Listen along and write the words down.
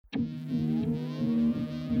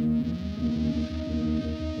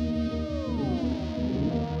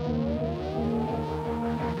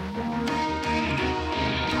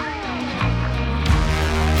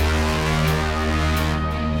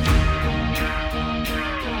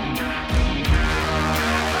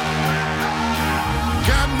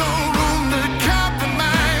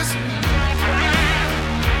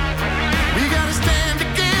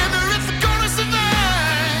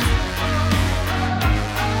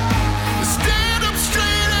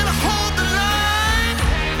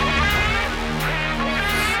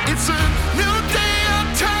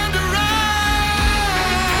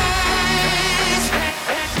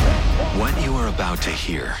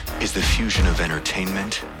the fusion of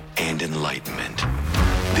entertainment and enlightenment.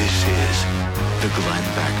 This is the Glenn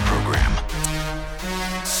Beck Program.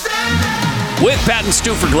 With Pat and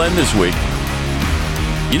Stu for Glenn this week.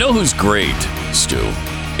 You know who's great, Stu,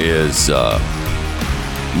 is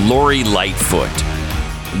Lori Lightfoot,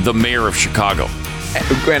 the mayor of Chicago.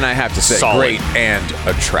 And I have to say, Solid. great and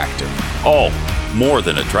attractive. Oh, more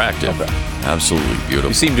than attractive. Okay. Absolutely beautiful.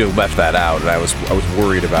 You seem to have left that out, and I was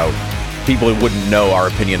worried about people who wouldn't know our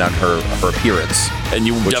opinion on her appearance. And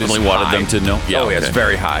you definitely wanted them to know? Yeah, it's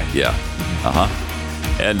very high. Yeah. Uh-huh.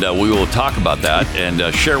 And we will talk about that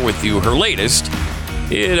and share with you her latest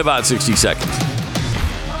in about 60 seconds.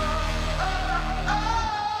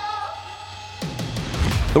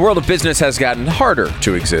 The world of business has gotten harder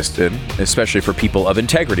to exist in, especially for people of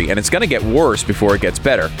integrity, and it's going to get worse before it gets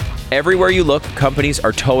better. Everywhere you look, companies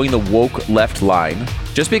are towing the woke left line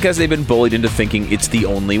just because they've been bullied into thinking it's the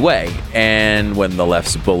only way. And when the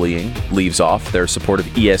left's bullying leaves off, their support of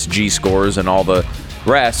ESG scores and all the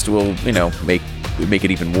rest will, make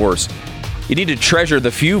it even worse. You need to treasure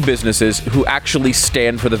the few businesses who actually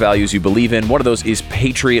stand for the values you believe in. One of those is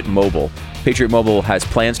Patriot Mobile. Patriot Mobile has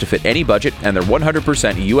plans to fit any budget, and their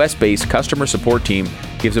 100% U.S.-based customer support team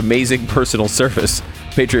gives amazing personal service.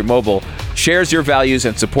 Patriot Mobile shares your values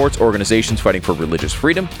and supports organizations fighting for religious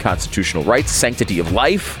freedom, constitutional rights, sanctity of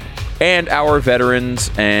life, and our veterans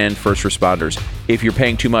and first responders. If you're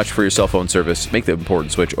paying too much for your cell phone service, make the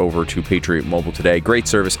important switch over to Patriot Mobile today. Great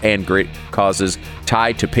service and great causes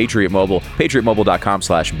tied to Patriot Mobile.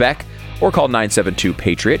 PatriotMobile.com/Beck or call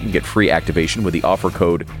 972-PATRIOT and get free activation with the offer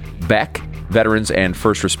code BECK. Veterans and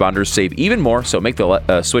first responders save even more, so make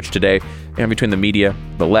the switch today. And between the media,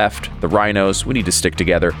 the left, the rhinos, we need to stick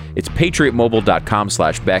together. It's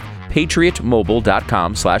PatriotMobile.com/Beck,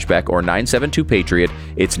 PatriotMobile.com/Beck, or 972-PATRIOT.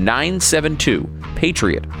 It's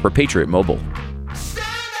 972-PATRIOT for Patriot Mobile.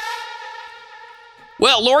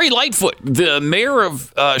 Well, Lori Lightfoot, the mayor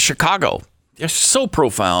of Chicago, is so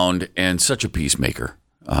profound and such a peacemaker.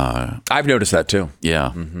 I've noticed that too.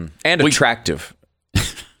 Yeah. Mm-hmm. And attractive.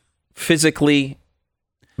 Physically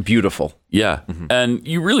beautiful. Yeah. Mm-hmm. And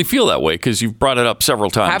you really feel that way because you've brought it up several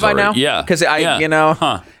times. Have already. I now? Yeah. Because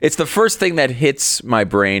it's the first thing that hits my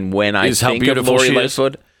brain when I think of Lori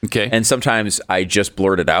Lightfoot. Okay. And sometimes I just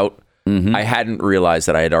blurt it out. Mm-hmm. I hadn't realized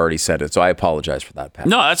that I had already said it, so I apologize for that, Pat.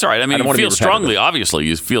 No, that's all right. I mean, you feel strongly, obviously.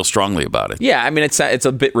 You feel strongly about it. Yeah, I mean, it's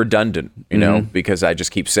a bit redundant, because I just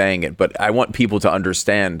keep saying it. But I want people to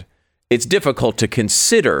understand it's difficult to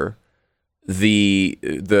consider the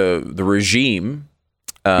regime,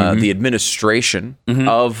 the administration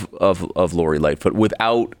of Lori Lightfoot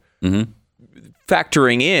without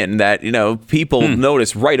factoring in that people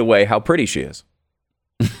notice right away how pretty she is.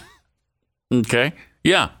 Okay,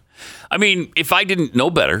 yeah. I mean, if I didn't know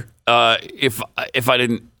better, if I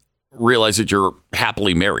didn't realize that you're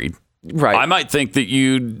happily married, right, I might think that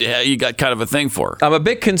you got kind of a thing for her. I'm a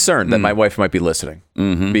bit concerned that my wife might be listening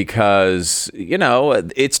because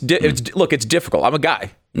it's difficult. I'm a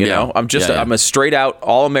guy, I'm a straight out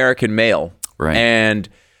all American male, right? And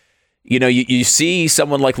you see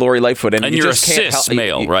someone like Lori Lightfoot, and you you're just a can't cis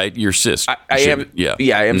male, right? You're cis. I am. Yeah,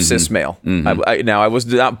 I am cis male. Now I was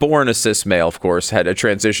not born a cis male, of course. Had a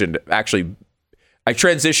transition. Actually, I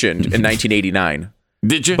transitioned in 1989.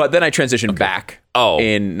 Did you? But then I transitioned back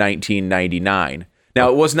in 1999. Now,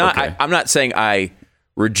 it was not, I'm not saying I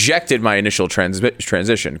rejected my initial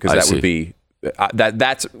transition, because that would be,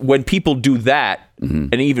 that's when people do that,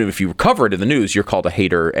 and even if you cover it in the news, you're called a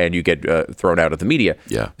hater and you get thrown out of the media.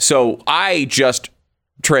 Yeah. So I just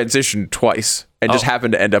transitioned twice and just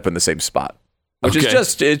happened to end up in the same spot, which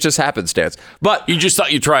is just happenstance. But you just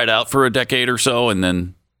thought you'd try it out for a decade or so, and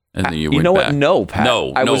then you went back. What? No, Pat.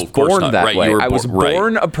 I was born that way. I was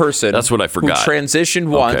born a person. That's what I forgot. Who transitioned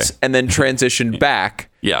once and then transitioned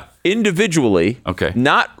back. Yeah. Individually. Okay.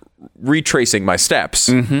 Not retracing my steps.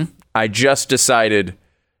 I just decided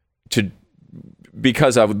to,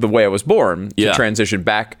 because of the way I was born, to transition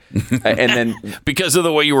back, and then because of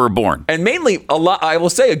the way you were born, and mainly I will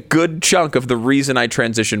say a good chunk of the reason I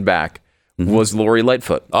transitioned back was Lori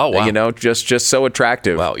Lightfoot. Oh, wow. Just so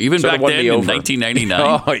attractive. Wow, even back then in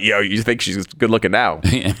 1999. Oh, you think she's good looking now?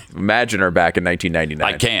 Imagine her back in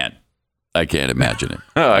 1999. I can't imagine it.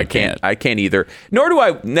 I can't either. Nor do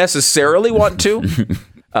I necessarily want to.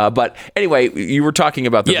 But anyway, you were talking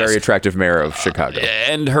about the very attractive mayor of Chicago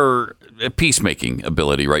and her peacemaking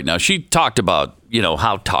ability right now. She talked about,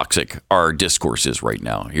 how toxic our discourse is right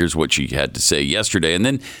now. Here's what she had to say yesterday. And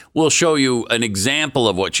then we'll show you an example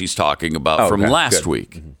of what she's talking about from last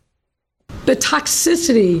week. The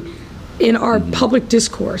toxicity in our public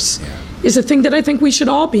discourse is a thing that I think we should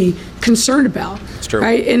all be concerned about. It's true.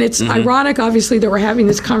 Right? And it's ironic, obviously, that we're having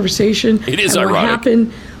this conversation. It is and ironic. What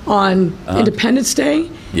happened on Independence Day.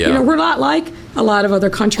 Yeah. You know, we're not like a lot of other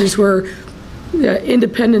countries where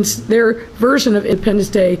independence, their version of Independence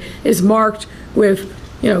Day is marked with,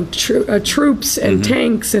 you know, troops and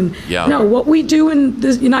tanks. And no, what we do in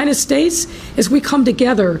the United States is we come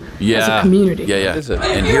together as a community. Yeah.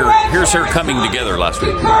 And here's her coming together last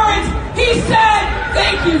week. He said,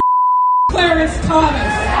 thank you, Clarence Thomas.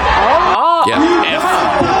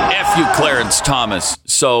 Yeah, F you, Clarence Thomas.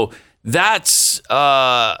 So that's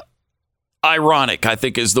ironic, I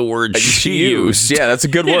think, is the word she used. Yeah, that's a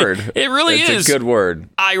good word. It really is. It's a good word.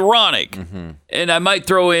 Ironic. And I might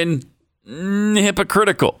throw in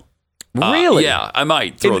hypocritical. Really? Yeah, I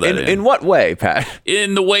might throw that in. In what way, Pat?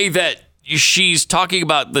 In the way that she's talking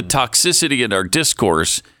about the toxicity in our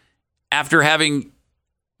discourse after having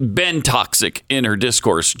been toxic in her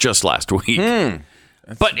discourse just last week.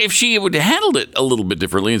 But if she would have handled it a little bit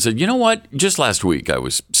differently and said, you know what, just last week I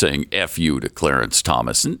was saying F you to Clarence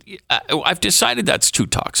Thomas, and I've decided that's too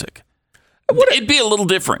toxic. It'd be a little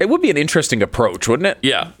different. It would be an interesting approach, wouldn't it?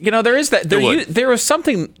 Yeah. You know, there is that. There is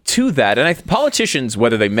something to that. And politicians,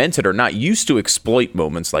 whether they meant it or not, used to exploit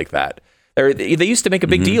moments like that. They used to make a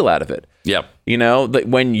big deal out of it. Yep. You know,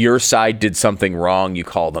 when your side did something wrong, you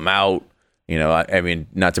call them out. You know, I mean,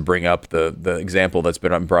 not to bring up the example that's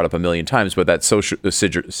been brought up a million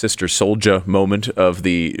sister Soldier moment of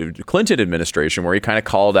the Clinton administration, where he kind of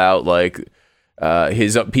called out like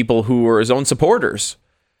his people who were his own supporters.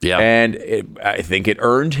 Yeah. And I think it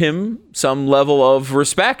earned him some level of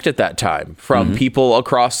respect at that time from people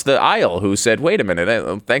across the aisle who said, wait a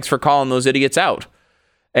minute, thanks for calling those idiots out.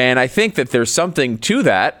 And I think that there's something to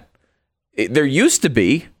that. There used to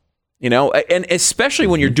be. You know, and especially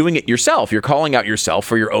when you're doing it yourself, you're calling out yourself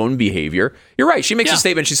for your own behavior. You're right. She makes a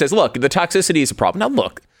statement. She says, look, the toxicity is a problem. Now,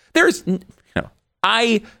 look,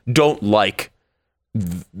 I don't like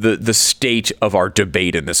the state of our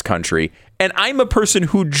debate in this country. And I'm a person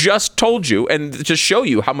who just told you, and to show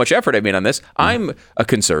you how much effort I made on this, I'm a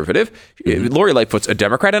conservative. Lori Lightfoot's a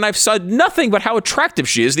Democrat, and I've said nothing but how attractive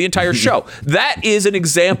she is the entire show. That is an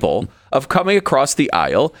example of coming across the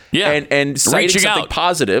aisle and citing reaching something out.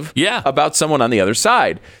 positive about someone on the other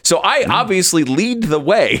side. So I obviously lead the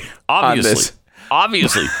way on this.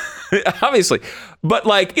 Obviously. Obviously. But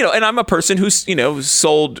like, you know, and I'm a person who's, you know,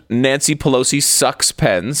 sold Nancy Pelosi sucks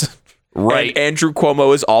pens. Right. And Andrew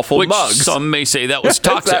Cuomo's awful Which mugs. Some may say that was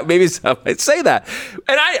toxic. Maybe some might say that.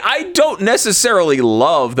 And I don't necessarily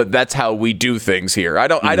love that that's how we do things here. I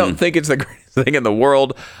don't think it's the greatest thing in the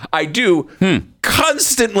world. I do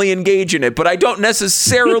constantly engage in it, but I don't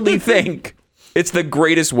necessarily think it's the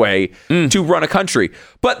greatest way to run a country.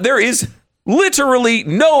 But there is literally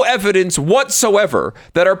no evidence whatsoever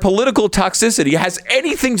that our political toxicity has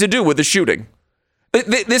anything to do with the shooting.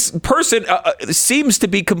 This person seems to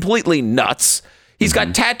be completely nuts. He's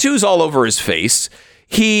got tattoos all over his face.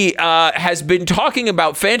 He has been talking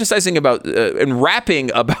about, fantasizing about, and rapping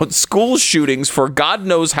about school shootings for God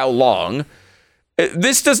knows how long.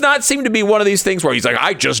 This does not seem to be one of these things where he's like,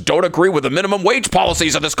 I just don't agree with the minimum wage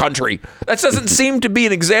policies of this country. That doesn't seem to be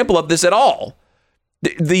an example of this at all.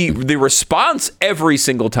 The response every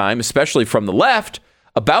single time, especially from the left,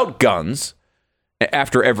 about guns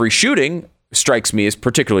after every shooting strikes me as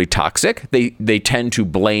particularly toxic. They tend to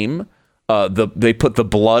blame they put the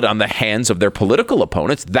blood on the hands of their political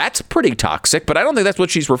opponents. That's pretty toxic, but I don't think that's what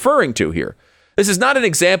she's referring to here. This is not an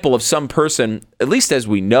example of some person, at least as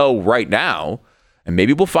we know right now, and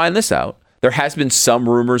maybe we'll find this out. There has been some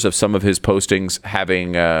rumors of some of his postings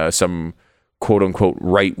having some quote unquote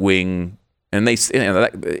right wing. And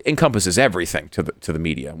that encompasses everything to the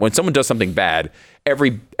media. When someone does something bad,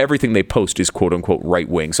 everything they post is quote unquote right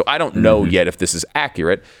wing. So I don't know yet if this is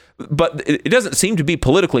accurate, but it doesn't seem to be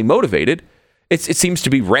politically motivated. It seems to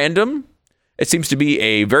be random. It seems to be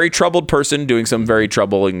a very troubled person doing some very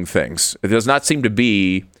troubling things. It does not seem to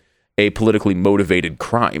be a politically motivated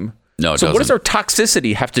crime. No, it so doesn't. What does our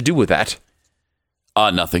toxicity have to do with that?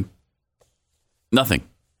 Nothing.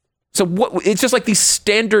 So what? It's just like these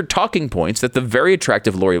standard talking points that the very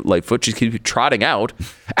attractive Lori Lightfoot just keeps trotting out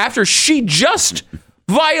after she just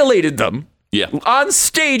violated them on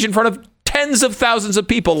stage in front of tens of thousands of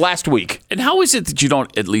people last week. And how is it that you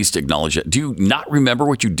don't at least acknowledge it? Do you not remember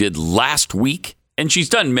what you did last week? And she's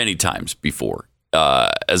done many times before.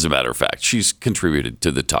 As a matter of fact, she's contributed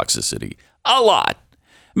to the toxicity a lot.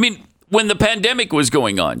 I mean, when the pandemic was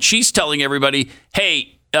going on, she's telling everybody,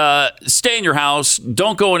 hey, stay in your house.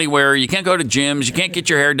 Don't go anywhere. You can't go to gyms. You can't get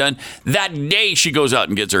your hair done. That day she goes out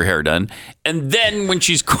and gets her hair done. And then when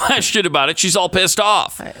she's questioned about it, she's all pissed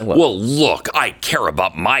off. Well, look, I care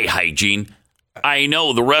about my hygiene. I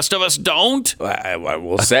know the rest of us don't. I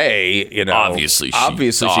will say, obviously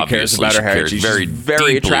she cares about her hair. She's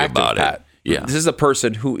very attractive about Pat. It. Yeah. This is a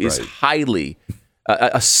person who is highly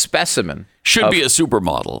a specimen. Should be a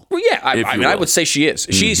supermodel. Well, yeah, I would say she is.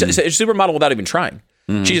 She's a supermodel without even trying.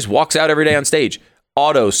 She just walks out every day on stage.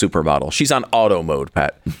 Auto supermodel. She's on auto mode,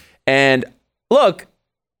 Pat. And look,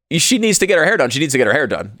 she needs to get her hair done. She needs to get her hair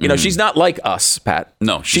done. She's not like us, Pat.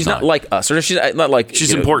 No, she's not like us. Or she's not like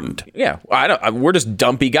important. Yeah, we're just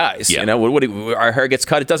dumpy guys. Yeah. Our hair gets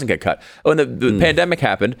cut. It doesn't get cut. When the pandemic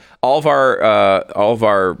happened, all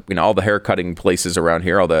the hair cutting places around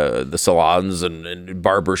here, all the salons and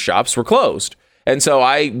barber shops were closed. And so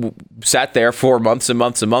I sat there for months and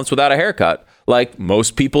months and months without a haircut, like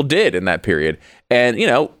most people did in that period. And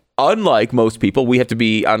unlike most people, we have to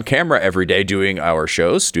be on camera every day doing our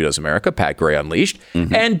shows, Studios America, Pat Gray Unleashed.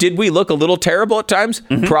 And did we look a little terrible at times?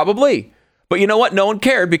 Probably. But you know what? No one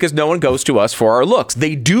cared because no one goes to us for our looks.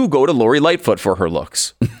 They do go to Lori Lightfoot for her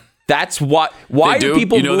looks. That's what. Why do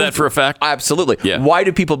people? You know that for a fact? Absolutely. Yeah. Why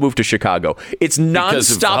do people move to Chicago? It's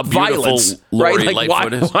nonstop violence, Lori right? Like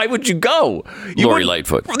why would you go? Lori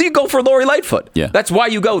Lightfoot. You go for Lori Lightfoot. Yeah. That's why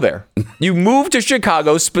you go there. You move to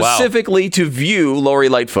Chicago specifically to view Lori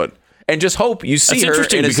Lightfoot and just hope you see her.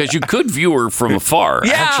 That's interesting because you could view her from afar.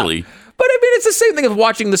 Yeah. Actually. But I mean, it's the same thing as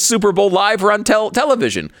watching the Super Bowl live or on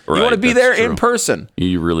television. Right, you want to be there in person.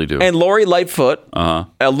 You really do. And Lori Lightfoot,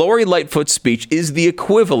 a Lori Lightfoot speech is the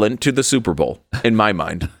equivalent to the Super Bowl, in my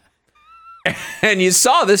mind. And you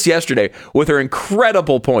saw this yesterday with her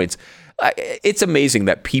incredible points. It's amazing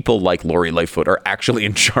that people like Lori Lightfoot are actually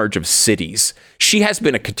in charge of cities. She has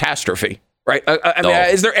been a catastrophe. Right. I mean,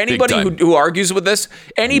 is there anybody who argues with this?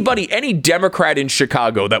 Any Democrat in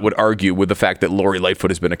Chicago that would argue with the fact that Lori Lightfoot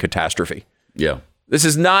has been a catastrophe? Yeah. This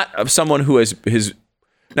is not of someone who has his.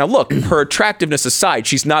 Now, look, her attractiveness aside,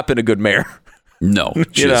 she's not been a good mayor. No,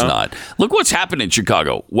 she has not. Look what's happened in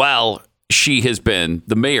Chicago while she has been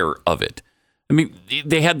the mayor of it. I mean,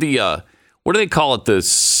 they had the what do they call it?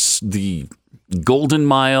 The Golden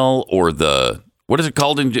Mile or the. What is it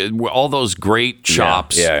called in all those great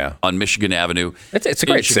shops on Michigan Avenue? It's a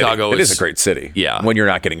great Chicago. City. It is a great city. Yeah. When you're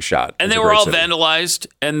not getting shot. And they were all vandalized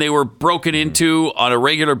and they were broken into on a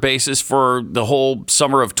regular basis for the whole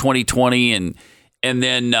summer of 2020. And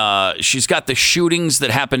then she's got the shootings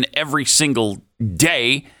that happen every single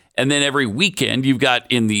day. And then every weekend you've got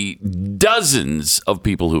in the dozens of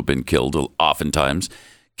people who've been killed, oftentimes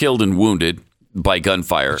killed and wounded by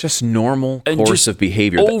gunfire. Just normal course of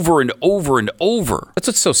behavior. Over and over and over. That's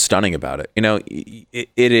what's so stunning about it.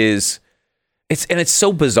 It's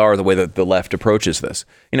so bizarre the way that the left approaches this.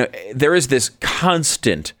 There is this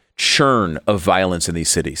constant churn of violence in these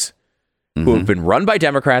cities who have been run by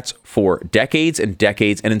Democrats for decades and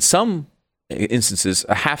decades, and in some instances,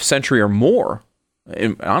 a half century or more.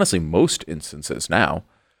 Honestly, most instances now.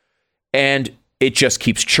 And it just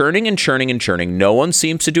keeps churning and churning and churning. No one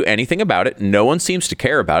seems to do anything about it. No one seems to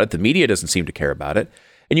care about it. The media doesn't seem to care about it.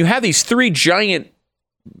 And you have these three giant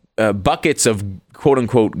buckets of quote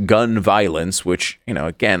unquote gun violence, which,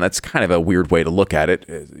 again, that's kind of a weird way to look at it.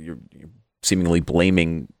 You're seemingly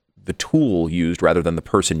blaming the tool used rather than the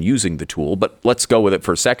person using the tool. But let's go with it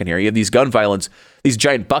for a second here. You have these gun violence, these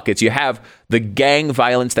giant buckets. You have the gang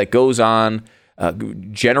violence that goes on,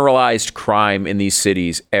 generalized crime in these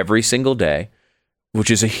cities every single day, which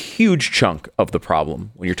is a huge chunk of the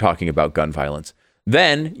problem when you're talking about gun violence.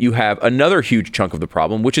 Then you have another huge chunk of the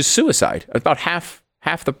problem, which is suicide. About half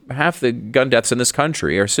the gun deaths in this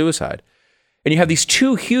country are suicide. And you have these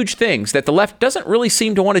two huge things that the left doesn't really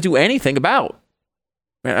seem to want to do anything about.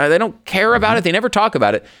 They don't care about it. They never talk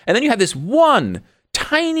about it. And then you have this one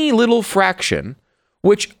tiny little fraction,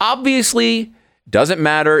 which obviously doesn't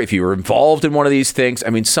matter if you were involved in one of these things.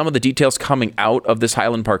 I mean, some of the details coming out of this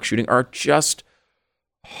Highland Park shooting are just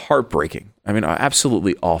heartbreaking. I mean,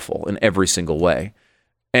 absolutely awful in every single way.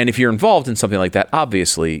 And if you're involved in something like that,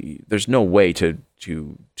 obviously there's no way to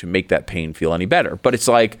make that pain feel any better. But it's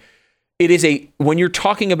like, when you're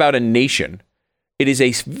talking about a nation, it is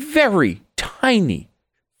a very tiny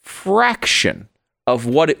fraction of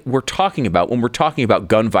what we're talking about when we're talking about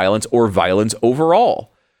gun violence or violence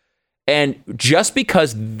overall. And just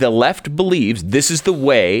because the left believes this is the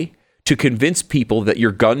way to convince people that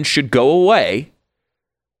your gun should go away,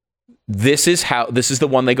 this is the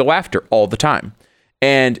one they go after all the time.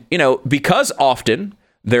 And, because often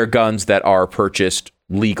they're guns that are purchased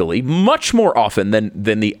legally, much more often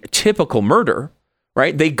than the typical murder,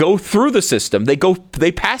 right? They go through the system.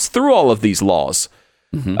 They pass through all of these laws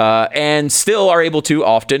and still are able to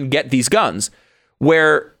often get these guns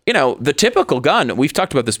where, the typical gun, we've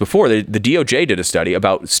talked about this before, the DOJ did a study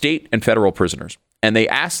about state and federal prisoners. And they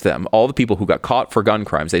asked them, all the people who got caught for gun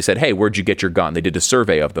crimes, they said, hey, where'd you get your gun? They did a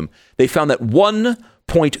survey of them. They found that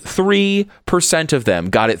 1.3% of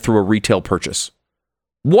them got it through a retail purchase.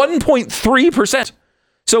 1.3%.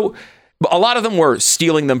 So a lot of them were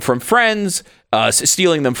stealing them from friends,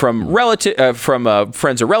 stealing them from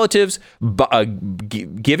friends or relatives,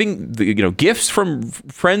 giving gifts from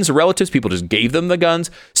friends or relatives. People just gave them the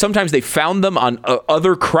guns. Sometimes they found them on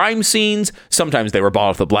other crime scenes. Sometimes they were bought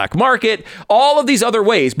off the black market. All of these other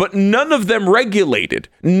ways, but none of them regulated.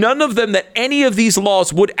 None of them that any of these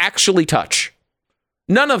laws would actually touch.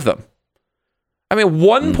 None of them.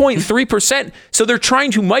 1.3%. So they're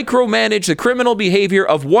trying to micromanage the criminal behavior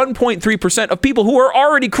of 1.3% of people who are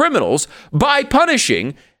already criminals by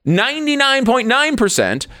punishing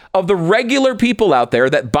 99.9% of the regular people out there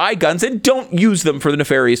that buy guns and don't use them for the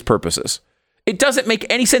nefarious purposes. It doesn't make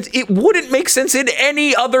any sense. It wouldn't make sense in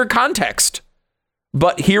any other context.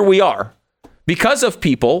 But here we are. Because of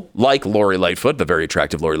people like Lori Lightfoot, the very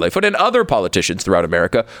attractive Lori Lightfoot, and other politicians throughout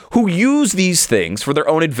America who use these things for their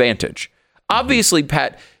own advantage. Obviously,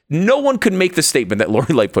 Pat, no one could make the statement that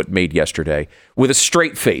Lori Lightfoot made yesterday with a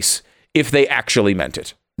straight face if they actually meant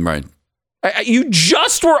it. Right. You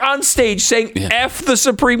just were on stage saying F the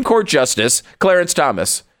Supreme Court Justice, Clarence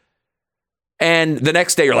Thomas. And the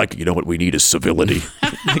next day you're like, what we need is civility.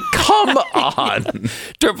 Come on.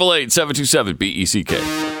 888-727-BECK.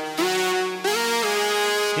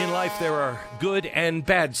 In life, there are good and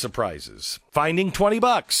bad surprises. Finding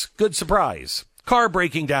 $20, good surprise. Car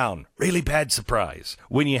breaking down, really bad surprise.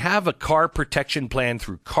 When you have a car protection plan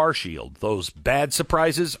through CarShield, those bad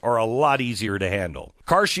surprises are a lot easier to handle.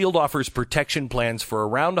 CarShield offers protection plans for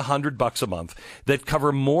around $100 a month that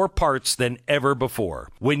cover more parts than ever before.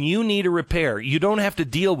 When you need a repair, you don't have to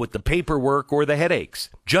deal with the paperwork or the headaches.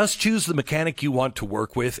 Just choose the mechanic you want to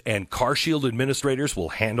work with, and CarShield administrators will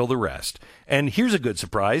handle the rest. And here's a good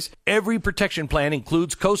surprise. Every protection plan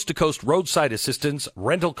includes coast-to-coast roadside assistance,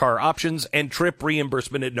 rental car options, and trip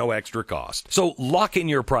reimbursement at no extra cost. So lock in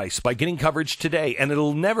your price by getting coverage today, and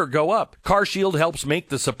it'll never go up. CarShield helps make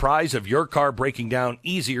the surprise of your car breaking down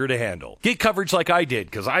easier to handle. Get coverage like I did,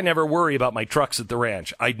 because I never worry about my trucks at the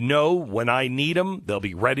ranch. I know when I need them, they'll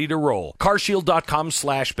be ready to roll.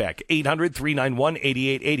 CarShield.com/Beck.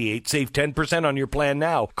 800-391-8888. Save 10% on your plan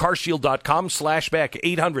now. CarShield.com/Beck.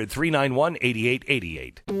 800-391-8888.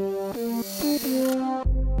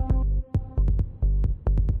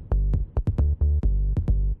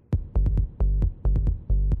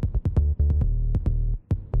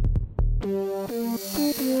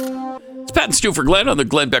 It's Pat and Stu for Glenn on the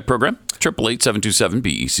Glenn Beck program.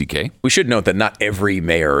 888-727-BECK. We should note that not every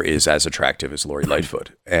mayor is as attractive as Lori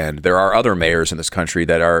Lightfoot. And there are other mayors in this country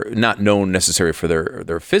that are not known necessarily for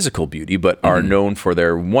their physical beauty, but are known for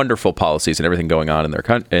their wonderful policies and everything going on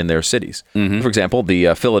in their cities. For example,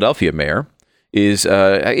 the Philadelphia mayor is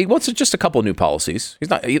he wants just a couple of new policies.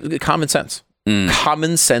 Common sense.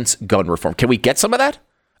 Common sense gun reform. Can we get some of that?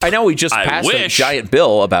 I know we just passed a giant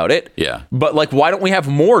bill about it. Yeah. But why don't we have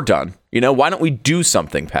more done? Why don't we do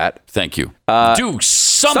something, Pat? Thank you. Do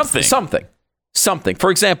something. Something. For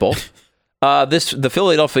example, the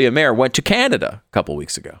Philadelphia mayor went to Canada a couple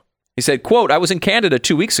weeks ago. He said, quote, I was in Canada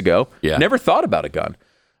 2 weeks ago. Yeah. Never thought about a gun.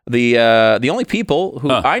 The only people who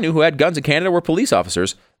I knew who had guns in Canada were police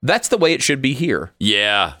officers. That's the way it should be here.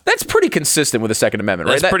 Yeah. That's pretty consistent with the Second Amendment,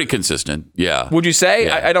 right? That's pretty consistent. Yeah. Would you say?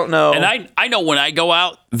 Yeah. I don't know. And I know when I go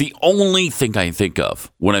out, the only thing I think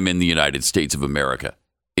of when I'm in the United States of America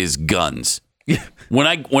is guns. When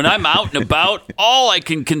I'm out and about, all I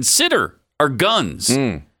can consider are guns.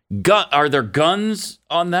 Are there guns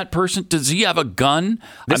on that person? Does he have a gun?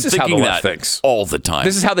 This is how the left thinks all the time.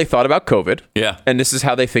 This is how they thought about COVID. Yeah. And this is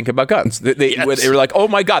how they think about guns. They were like, oh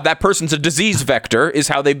my God, that person's a disease vector, is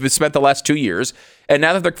how they've spent the last 2 years. And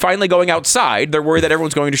now that they're finally going outside, they're worried that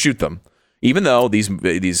everyone's going to shoot them. Even though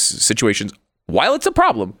these situations, while it's a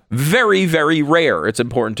problem, very, very rare. It's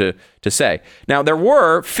important to say. Now, there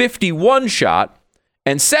were 51 shot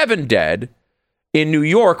and 7 dead in New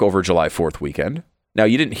York over July 4th weekend. Now,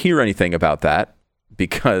 you didn't hear anything about that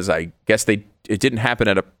because I guess it didn't happen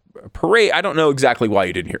at a parade. I don't know exactly why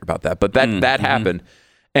you didn't hear about that, but that happened.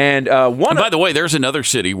 And by the way, there's another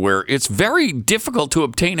city where it's very difficult to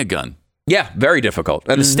obtain a gun. Yeah, very difficult.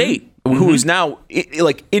 And the state, who is now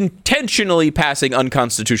intentionally passing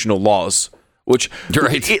unconstitutional laws which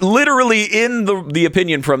literally in the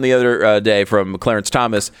opinion from the other day from Clarence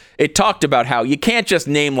Thomas, it talked about how you can't just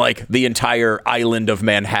name like the entire island of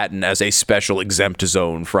Manhattan as a special exempt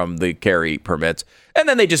zone from the carry permits. And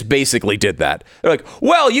then they just basically did that. They're like,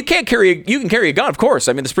 well, you can carry a gun, of course.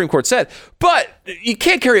 I mean, the Supreme Court said, but you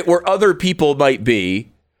can't carry it where other people might be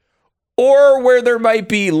or where there might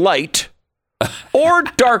be light or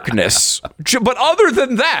darkness. But other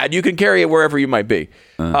than that, you can carry it wherever you might be.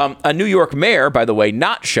 A New York mayor, by the way,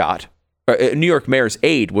 not shot. A New York mayor's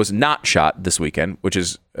aide was not shot this weekend, which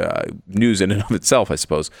is news in and of itself, I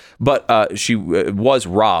suppose. But she was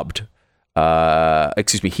robbed.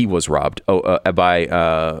 He was robbed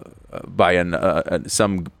by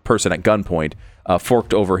some person at gunpoint,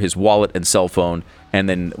 forked over his wallet and cell phone, and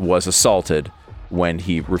then was assaulted when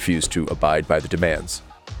he refused to abide by the demands.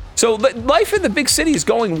 So life in the big city is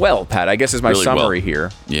going well, Pat, I guess is my really summary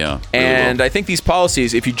here. Yeah. Really and I think these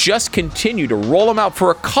policies, if you just continue to roll them out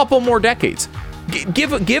for a couple more decades,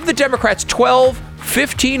 give the Democrats 12,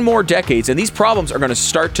 15 more decades, and these problems are going to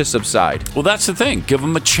start to subside. Well, that's the thing. Give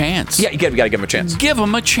them a chance. Yeah, you got to give them a chance. Give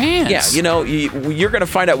them a chance. Yeah, you're going to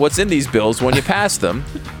find out what's in these bills when you pass them.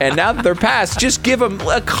 And now that they're passed, just give them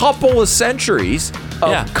a couple of centuries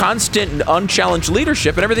of constant and unchallenged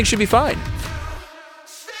leadership, and everything should be fine.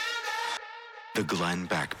 The Glenn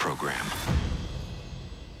Beck Program.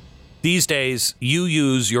 These days, you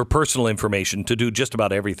use your personal information to do just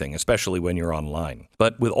about everything, especially when you're online.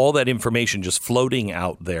 But with all that information just floating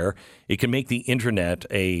out there, it can make the internet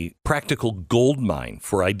a practical gold mine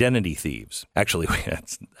for identity thieves. Actually,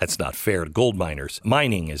 that's not fair to gold miners.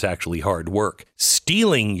 Mining is actually hard work.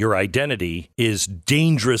 Stealing your identity is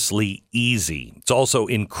dangerously easy. It's also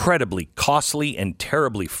incredibly costly and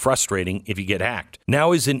terribly frustrating if you get hacked.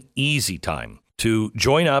 Now is an easy time to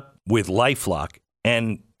join up with LifeLock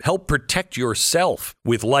and help protect yourself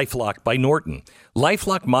with LifeLock by Norton.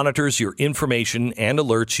 LifeLock monitors your information and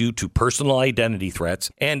alerts you to personal identity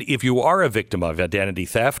threats. And if you are a victim of identity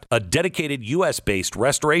theft, a dedicated U.S.-based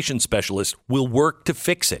restoration specialist will work to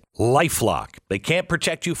fix it. LifeLock. They can't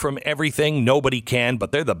protect you from everything. Nobody can,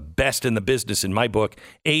 but they're the best in the business in my book.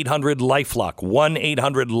 800-LifeLock.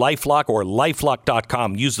 1-800-LifeLock or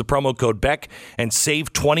LifeLock.com. Use the promo code Beck and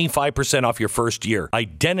save 25% off your first year.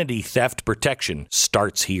 Identity theft protection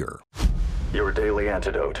starts here. Your daily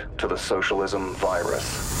antidote to the socialism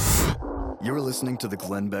virus. You're listening to the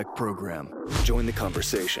Glenn Beck Program. Join the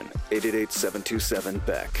conversation.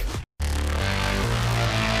 888-727-BECK.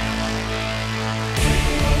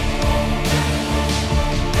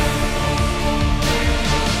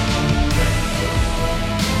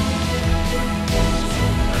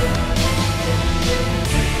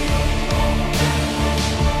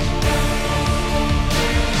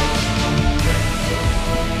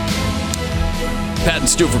 Pat and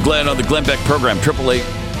Stu for Glenn on the Glenn Beck Program,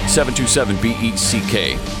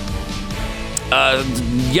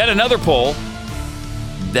 888-727-BECK. Yet another poll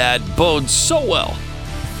that bodes so well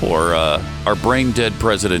for our brain-dead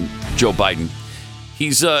president, Joe Biden.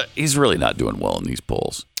 He's really not doing well in these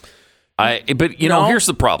polls. But here's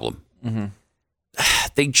the problem. Mm-hmm.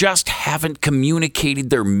 They just haven't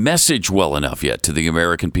communicated their message well enough yet to the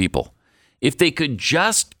American people. If they could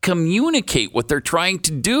just communicate what they're trying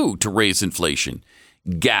to do to raise inflation,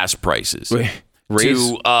 gas prices,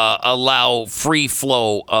 to allow free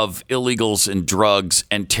flow of illegals and drugs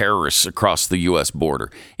and terrorists across the U.S. border.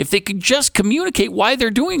 If they could just communicate why they're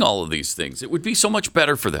doing all of these things, it would be so much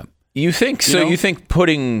better for them. You think so? You think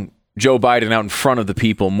putting Joe Biden out in front of the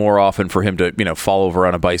people more often for him to fall over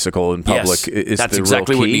on a bicycle in public is that's the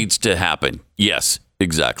exactly real key? What needs to happen. Yes,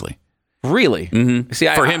 exactly. Really? Mm-hmm. See,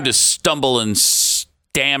 for him to stumble and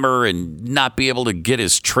stammer and not be able to get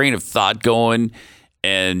his train of thought going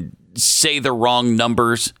and say the wrong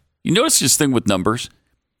numbers. You notice this thing with numbers?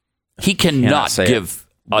 He cannot give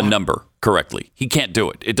a number correctly. He can't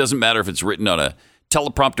do it. It doesn't matter if it's written on a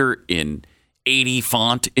teleprompter in 80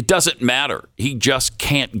 font. It doesn't matter. He just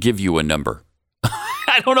can't give you a number.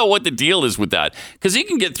 I don't know what the deal is with that, because he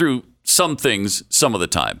can get through some things some of the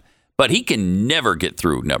time, but he can never get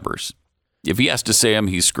through numbers. If he has to say them,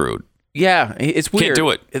 he's screwed. Yeah, it's weird. Can't do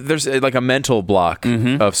it. There's like a mental block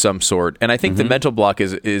of some sort, and I think the mental block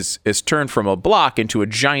is turned from a block into a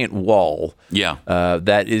giant wall. Yeah,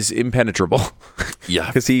 that is impenetrable. Yeah,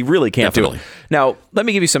 because he really can't do it. Now, let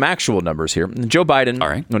me give you some actual numbers here. Joe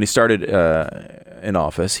Biden, when he started in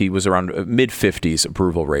office, he was around mid-50s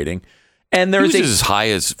approval rating. And he was as high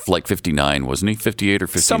as like 59, wasn't he? 58 or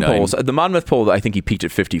 59? Some polls. The Monmouth poll, I think he peaked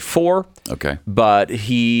at 54. Okay. But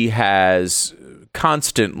he has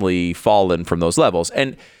constantly fallen from those levels.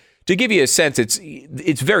 And to give you a sense,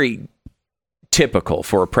 it's very typical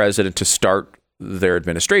for a president to start their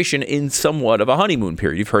administration in somewhat of a honeymoon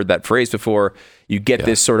period. You've heard that phrase before. You get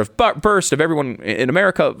this sort of burst of everyone in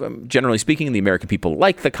America, generally speaking, the American people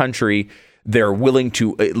like the country. They're willing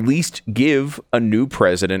to at least give a new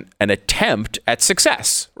president an attempt at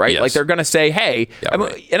success, right? Yes. Like they're going to say, hey,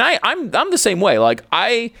 and I'm the same way. Like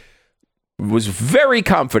I was very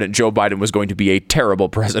confident Joe Biden was going to be a terrible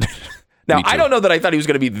president. Now, I don't know that I thought he was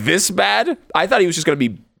going to be this bad. I thought he was just going to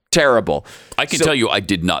be terrible. I can tell you, I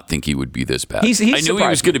did not think he would be this bad. He's I knew he was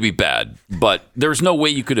surprised going to be bad, but there's no way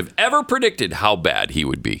you could have ever predicted how bad he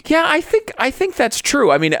would be. Yeah, I think that's true.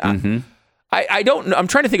 I mean, I don't know. I'm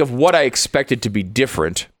trying to think of what I expected to be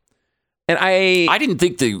different. And I didn't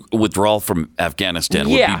think the withdrawal from Afghanistan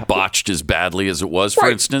would be botched as badly as it was, for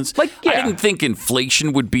instance. I didn't think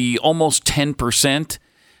inflation would be almost 10%.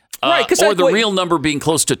 Or the real number being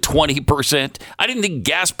close to 20%. I didn't think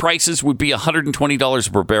gas prices would be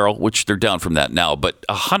 $120 per barrel, which they're down from that now, but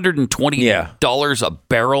 $120 a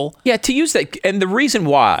barrel. Yeah, to use that. And the reason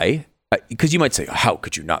why, because you might say, how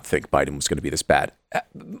could you not think Biden was going to be this bad?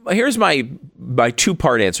 Here's my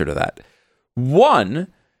two-part answer to that. One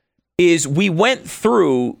is we went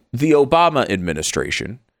through the Obama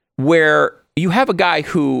administration where you have a guy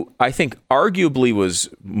who I think arguably was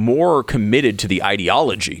more committed to the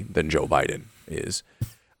ideology than Joe Biden is.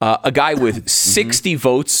 A guy with 60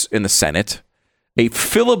 votes in the Senate, a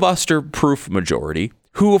filibuster-proof majority,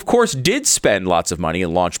 who, of course, did spend lots of money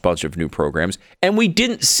and launch a bunch of new programs. And we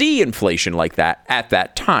didn't see inflation like that at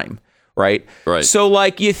that time, right? Right. So,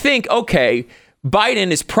 like, you think, okay,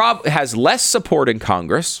 Biden has less support in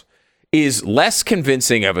Congress, is less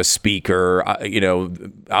convincing of a speaker.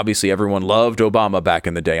 Obviously everyone loved Obama back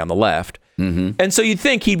in the day on the left. Mm-hmm. And so you'd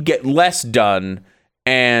think he'd get less done.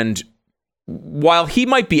 And while he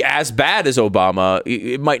might be as bad as Obama,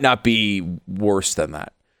 it might not be worse than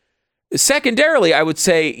that. Secondarily, I would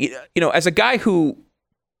say, as a guy who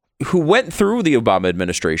went through the Obama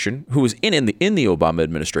administration, who was in the Obama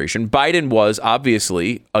administration, Biden was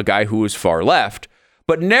obviously a guy who was far left,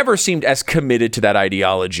 but never seemed as committed to that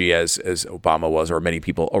ideology as Obama was or many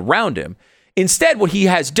people around him. Instead, what he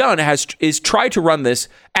has done is try to run this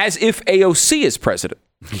as if AOC is president.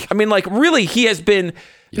 I mean, like, really, he has been,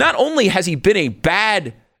 not only has he been a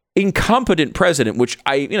bad, incompetent president, which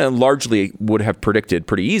I largely would have predicted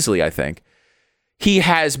pretty easily, I think, he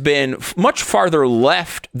has been much farther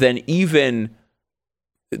left than even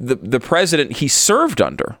the president he served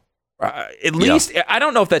under. At least, I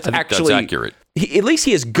don't know if that's actually accurate. At least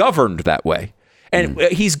he is governed that way. And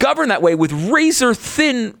he's governed that way with razor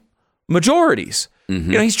thin majorities.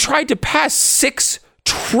 Mm-hmm. He's tried to pass $6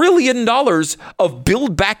 trillion of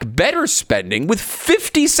Build Back Better spending with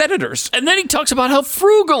 50 senators. And then he talks about how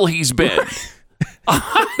frugal he's been.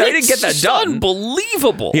 They didn't get that done.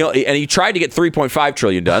 Unbelievable. And he tried to get $3.5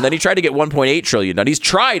 trillion done. Then he tried to get $1.8 trillion done. He's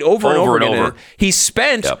tried over and over again. He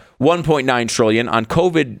spent $1.9 trillion on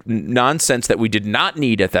COVID nonsense that we did not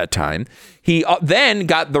need at that time. He then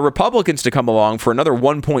got the Republicans to come along for another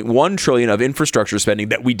 $1.1 trillion of infrastructure spending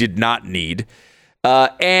that we did not need.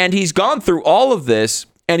 And he's gone through all of this,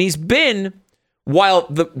 and he's been, while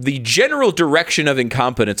the general direction of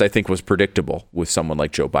incompetence, I think, was predictable with someone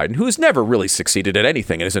like Joe Biden, who has never really succeeded at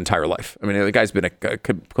anything in his entire life. I mean, the guy's been a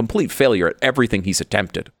complete failure at everything he's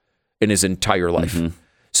attempted in his entire life. Mm-hmm.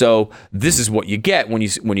 So this is what you get when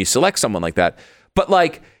you select someone like that. But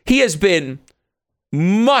like, he has been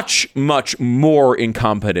much, much more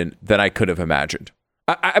incompetent than I could have imagined.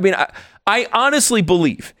 I honestly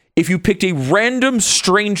believe if you picked a random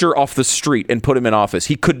stranger off the street and put him in office,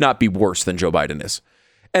 he could not be worse than Joe Biden is.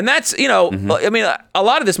 And that's, I mean, a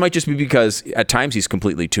lot of this might just be because at times he's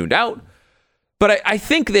completely tuned out. But I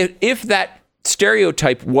think that if that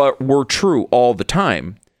stereotype were true all the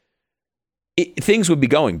time, things would be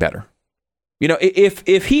going better.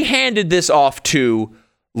 If he handed this off to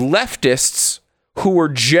leftists who were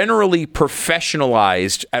generally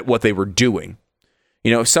professionalized at what they were doing,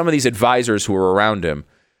 some of these advisors who were around him,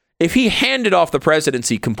 if he handed off the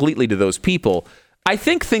presidency completely to those people, I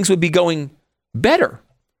think things would be going better.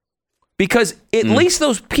 Because at least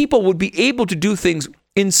those people would be able to do things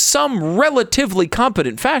in some relatively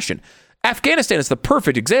competent fashion. Afghanistan is the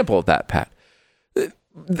perfect example of that, Pat.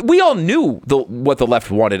 We all knew what the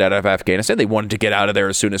left wanted out of Afghanistan. They wanted to get out of there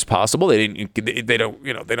as soon as possible. They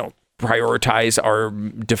don't prioritize our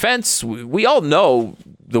defense. We all know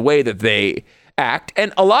the way that they act,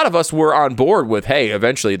 and a lot of us were on board with, hey,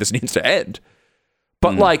 eventually this needs to end.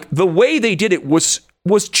 But like, the way they did it was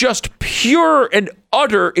just pure and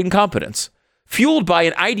utter incompetence, fueled by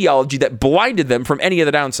an ideology that blinded them from any of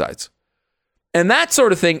the downsides. And that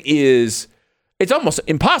sort of thing is it's almost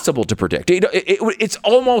impossible to predict. It's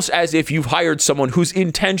almost as if you've hired someone who's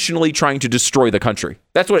intentionally trying to destroy the country.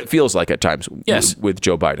 That's what it feels like at times with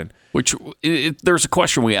Joe Biden. Which there's a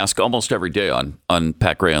question we ask almost every day on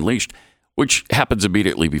Pat Gray Unleashed, which happens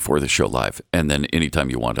immediately before the show live, and then anytime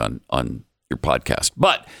you want on your podcast.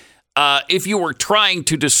 But if you were trying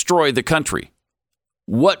to destroy the country,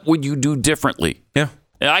 what would you do differently? Yeah.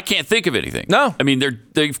 And I can't think of anything. No. I mean,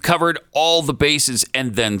 they've covered all the bases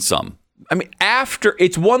and then some. I mean,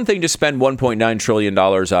 it's one thing to spend $1.9 trillion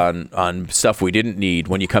on stuff we didn't need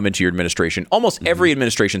when you come into your administration. Almost every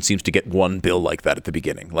administration seems to get one bill like that at the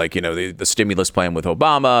beginning. Like, the stimulus plan with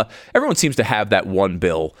Obama. Everyone seems to have that one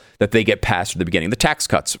bill that they get passed at the beginning. The tax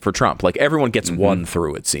cuts for Trump. Like, everyone gets one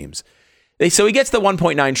through, it seems. So he gets the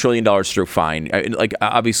 $1.9 trillion through fine. Like,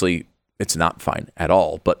 obviously, it's not fine at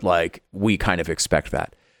all. But, like, we kind of expect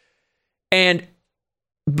that.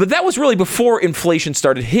 But that was really before inflation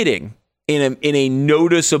started hitting in a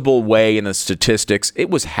noticeable way in the statistics. It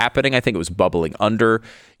was happening. I think it was bubbling under.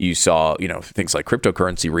 You saw, things like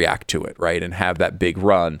cryptocurrency react to it, right, and have that big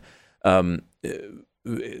run. That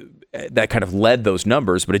kind of led those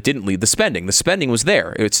numbers, but it didn't lead the spending. The spending was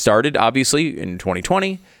there. It started, obviously, in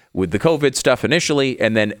 2020 with the COVID stuff initially,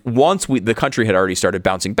 and then once the country had already started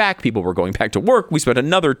bouncing back, people were going back to work, we spent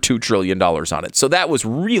another $2 trillion on it. So that was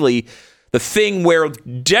really the thing where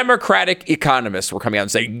Democratic economists were coming out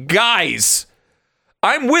and saying, guys,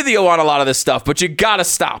 I'm with you on a lot of this stuff, but you got to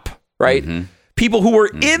stop, right? People who were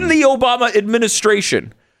in the Obama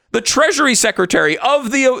administration, the Treasury Secretary in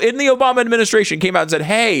the Obama administration came out and said,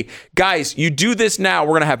 hey, guys, you do this now,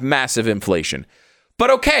 we're going to have massive inflation.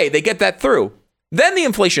 But okay, they get that through. Then the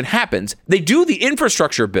inflation happens. They do the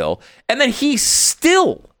infrastructure bill, and then he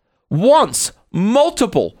still wants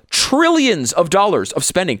multiple trillions of dollars of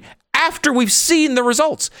spending after we've seen the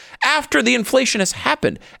results, after the inflation has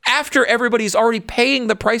happened, after everybody's already paying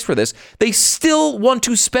the price for this, they still want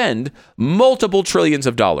to spend multiple trillions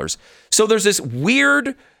of dollars. So there's this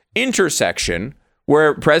weird intersection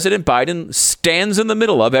where President Biden stands in the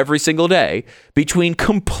middle of every single day between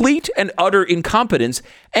complete and utter incompetence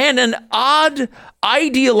and an odd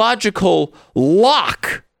ideological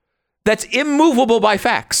lock that's immovable by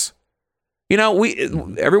facts.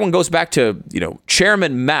 Everyone goes back to,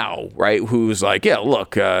 Chairman Mao, right? Who's like, yeah,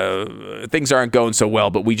 look, things aren't going so well,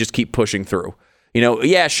 but we just keep pushing through.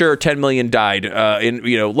 Yeah, sure, 10 million died.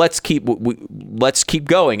 Let's keep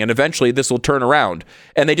going, and eventually this will turn around.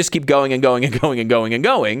 And they just keep going and going and going and going and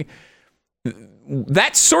going.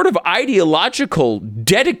 That sort of ideological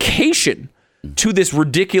dedication to this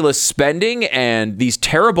ridiculous spending and these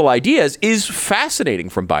terrible ideas is fascinating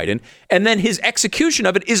from Biden. And then his execution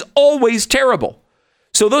of it is always terrible.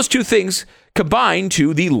 So those two things combine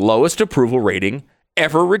to the lowest approval rating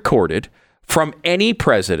ever recorded from any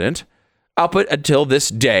president up until this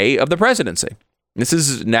day of the presidency. This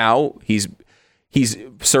is now, he's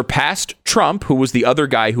surpassed Trump, who was the other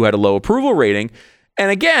guy who had a low approval rating. And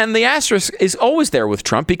again, the asterisk is always there with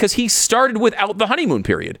Trump because he started without the honeymoon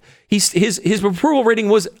period. His approval rating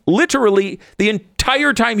was literally the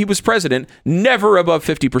entire time he was president, never above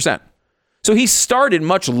 50%. So he started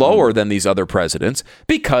much lower than these other presidents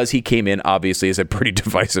because he came in, obviously, as a pretty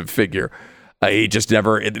divisive figure.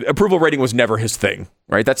 Approval rating was never his thing,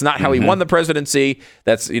 right? That's not how he won the presidency.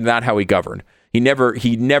 That's not how he governed. He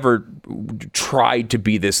never tried to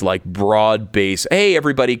be this like broad base, hey,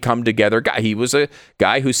 everybody come together guy. He was a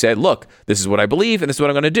guy who said, look, this is what I believe and this is what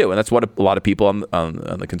I'm going to do. And that's what a lot of people on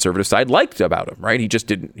the conservative side liked about him, right? He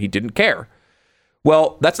didn't care.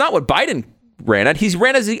 Well, that's not what Biden ran at. He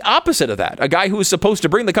ran as the opposite of that. A guy who was supposed to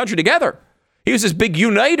bring the country together. He was this big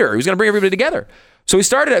uniter. He was going to bring everybody together. So he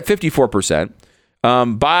started at 54%.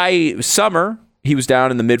 By summer, he was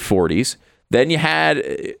down in the mid 40s. Then you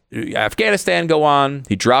had Afghanistan go on.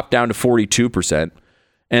 He dropped down to 42%.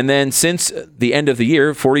 And then since the end of the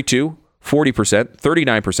year, 42, 40%,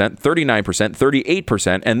 39%, 39%,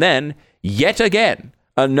 38%. And then yet again,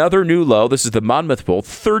 another new low. This is the Monmouth poll,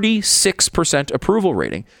 36% approval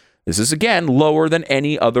rating. This is, again, lower than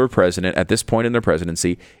any other president at this point in their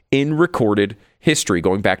presidency in recorded history,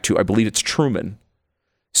 going back to, I believe it's Truman.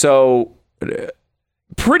 So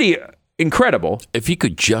pretty incredible. If he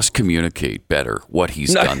could just communicate better what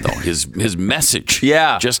he's done, though, his message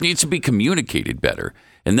just needs to be communicated better.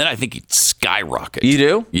 And then I think he'd skyrocket. You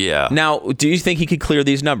do? Yeah. Now, do you think he could clear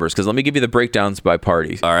these numbers? Because let me give you the breakdowns by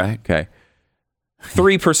parties. All right. Okay.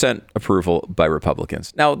 3% approval by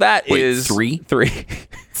Republicans. Now, that is... 3%?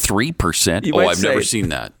 3%? Oh, I've never seen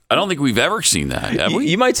that. I don't think we've ever seen that, have we?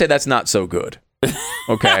 You might say that's not so good.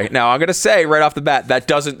 Okay. Now, I'm going to say right off the bat, that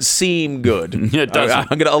doesn't seem good. It doesn't.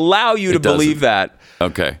 I'm going to allow you to believe that.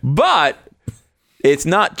 Okay. But It's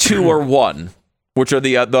not 2 or 1, which are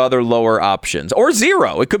the other lower options, or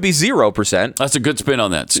 0. It could be 0%. That's a good spin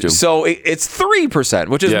on that, Stu. So it's 3%,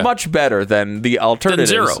 which is much better than the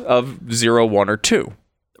alternatives of 0, 1, or 2.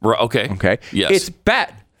 Okay. Yes. It's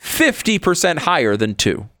 50% higher than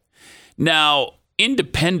 2. Now,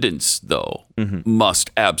 independents, though,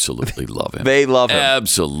 must absolutely love him. They love him.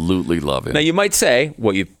 Absolutely love him. Now, you might say,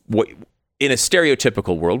 what in a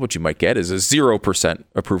stereotypical world, what you might get is a 0%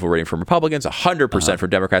 approval rating from Republicans, 100% from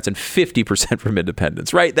Democrats, and 50% from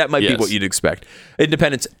independents, right? That might be what you'd expect.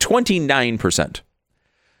 Independents, 29%.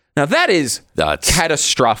 Now, that's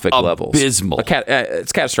catastrophic levels. Abysmal.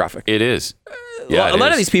 It's catastrophic. It is. A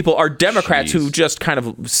lot of these people are Democrats who just kind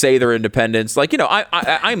of say they're independents. Like,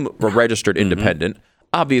 I'm a registered independent.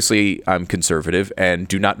 Obviously, I'm conservative and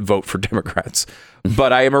do not vote for Democrats.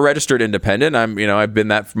 But I am a registered independent. I've been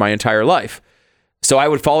that for my entire life. So I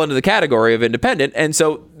would fall into the category of independent. And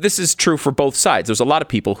so this is true for both sides. There's a lot of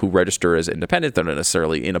people who register as independent. They're not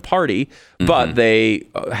necessarily in a party, but they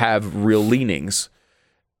have real leanings.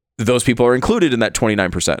 Those people are included in that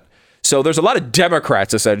 29%. So there's a lot of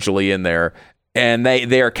Democrats essentially in there, and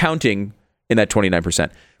they are counting in that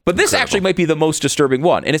 29%. But this actually might be the most disturbing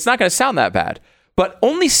one, and it's not going to sound that bad, but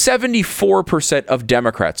only 74% of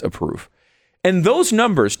Democrats approve. And those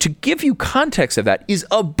numbers, to give you context of that, is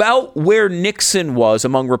about where Nixon was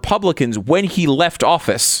among Republicans when he left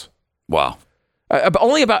office. Wow.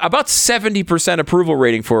 Only about 70% approval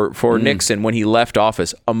rating for Nixon when he left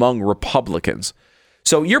office among Republicans.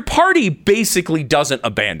 So your party basically doesn't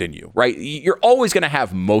abandon you, right? You're always going to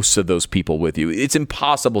have most of those people with you. It's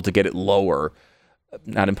impossible to get it lower.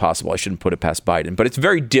 Not impossible. I shouldn't put it past Biden, but it's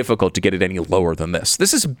very difficult to get it any lower than this.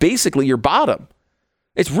 This is basically your bottom.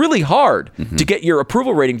 It's really hard to get your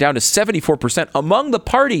approval rating down to 74% among the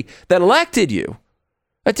party that elected you.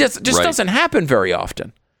 It just doesn't happen very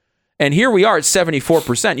often. And here we are at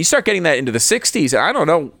 74%. You start getting that into the 60s, and I don't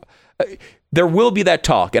know. There will be that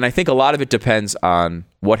talk, and I think a lot of it depends on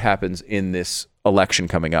what happens in this election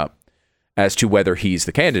coming up as to whether he's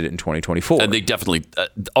the candidate in 2024. And they definitely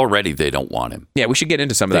already they don't want him. Yeah, we should get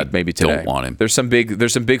into some of that maybe today. Don't want him. There's some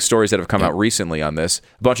big stories that have come out recently on this.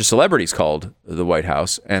 A bunch of celebrities called the White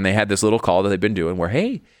House, and they had this little call that they've been doing where,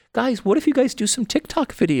 hey, guys, what if you guys do some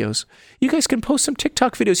TikTok videos? You guys can post some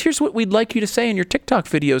TikTok videos. Here's what we'd like you to say in your TikTok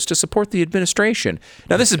videos to support the administration.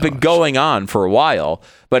 Now, this has been going on for a while,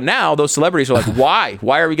 but now those celebrities are like, why?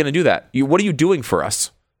 Why are we going to do that? What are you doing for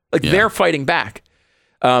us? Like, they're fighting back.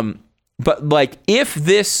 But, like, if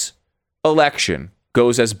this election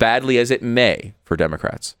goes as badly as it may for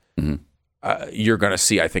Democrats, you're going to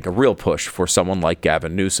see, I think, a real push for someone like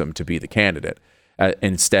Gavin Newsom to be the candidate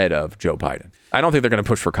instead of Joe Biden. I don't think they're going to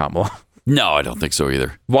push for Kamala. No, I don't think so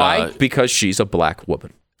either. Why? Because she's a black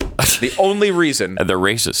woman. The only reason. And they're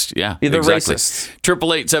racist. Yeah, they're exactly. Racists.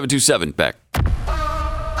 888-727 Beck.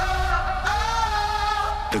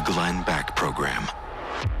 The Glenn Beck Program.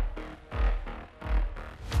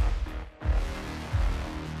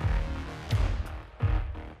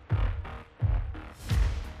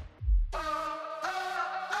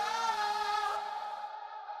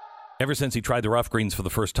 Ever since he tried the rough greens for the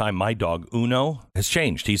first time, my dog, Uno, has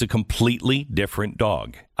changed. He's a completely different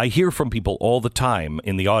dog. I hear from people all the time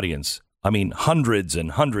in the audience. I mean, hundreds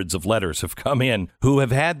and hundreds of letters have come in who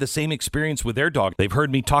have had the same experience with their dog. They've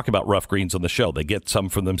heard me talk about rough greens on the show. They get some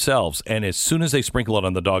for themselves. And as soon as they sprinkle it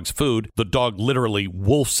on the dog's food, the dog literally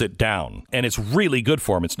wolfs it down. And it's really good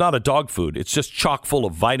for them. It's not a dog food. It's just chock full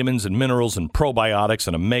of vitamins and minerals and probiotics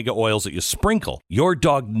and omega oils that you sprinkle. Your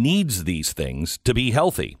dog needs these things to be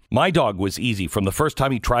healthy. My dog was easy. From the first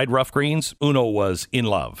time he tried rough greens, Uno was in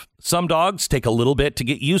love. Some dogs take a little bit to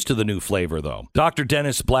get used to the new flavor, though. Dr.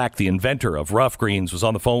 Dennis Black, the inventor of rough greens, was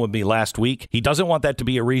on the phone with me last week. He doesn't want that to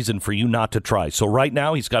be a reason for you not to try. So right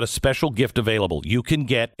now, he's got a special gift available. You can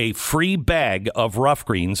get a free bag of rough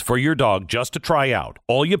greens for your dog just to try out.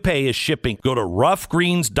 All you pay is shipping. Go to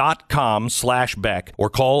roughgreens.com/Beck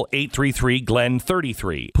or call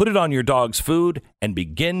 833-GLEN-33. Put it on your dog's food and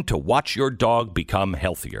begin to watch your dog become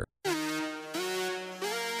healthier.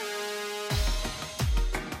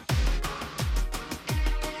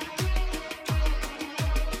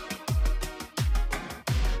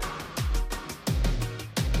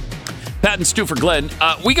 Pat and Stu for Glenn.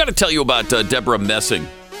 We got to tell you about Deborah Messing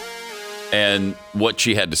and what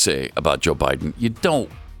she had to say about Joe Biden. You don't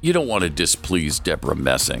want to displease Deborah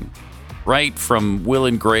Messing, right? From Will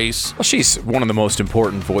and Grace. Well, she's one of the most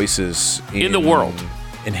important voices in the world.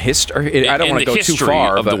 In history. I don't want to go too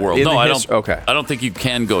far. Of the world. No, I don't. Okay. I don't think you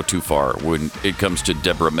can go too far when it comes to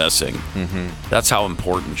Deborah Messing. That's how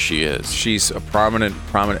important she is. She's a prominent.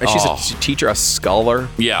 She's a teacher, a scholar.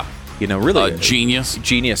 Yeah. really genius.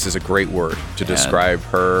 Genius is a great word to describe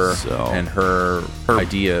her and her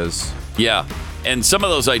ideas. Yeah. And some of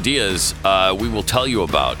those ideas we will tell you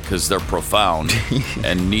about because they're profound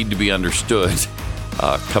and need to be understood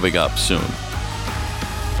coming up soon.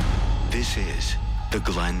 This is the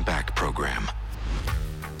Glenn Beck Program.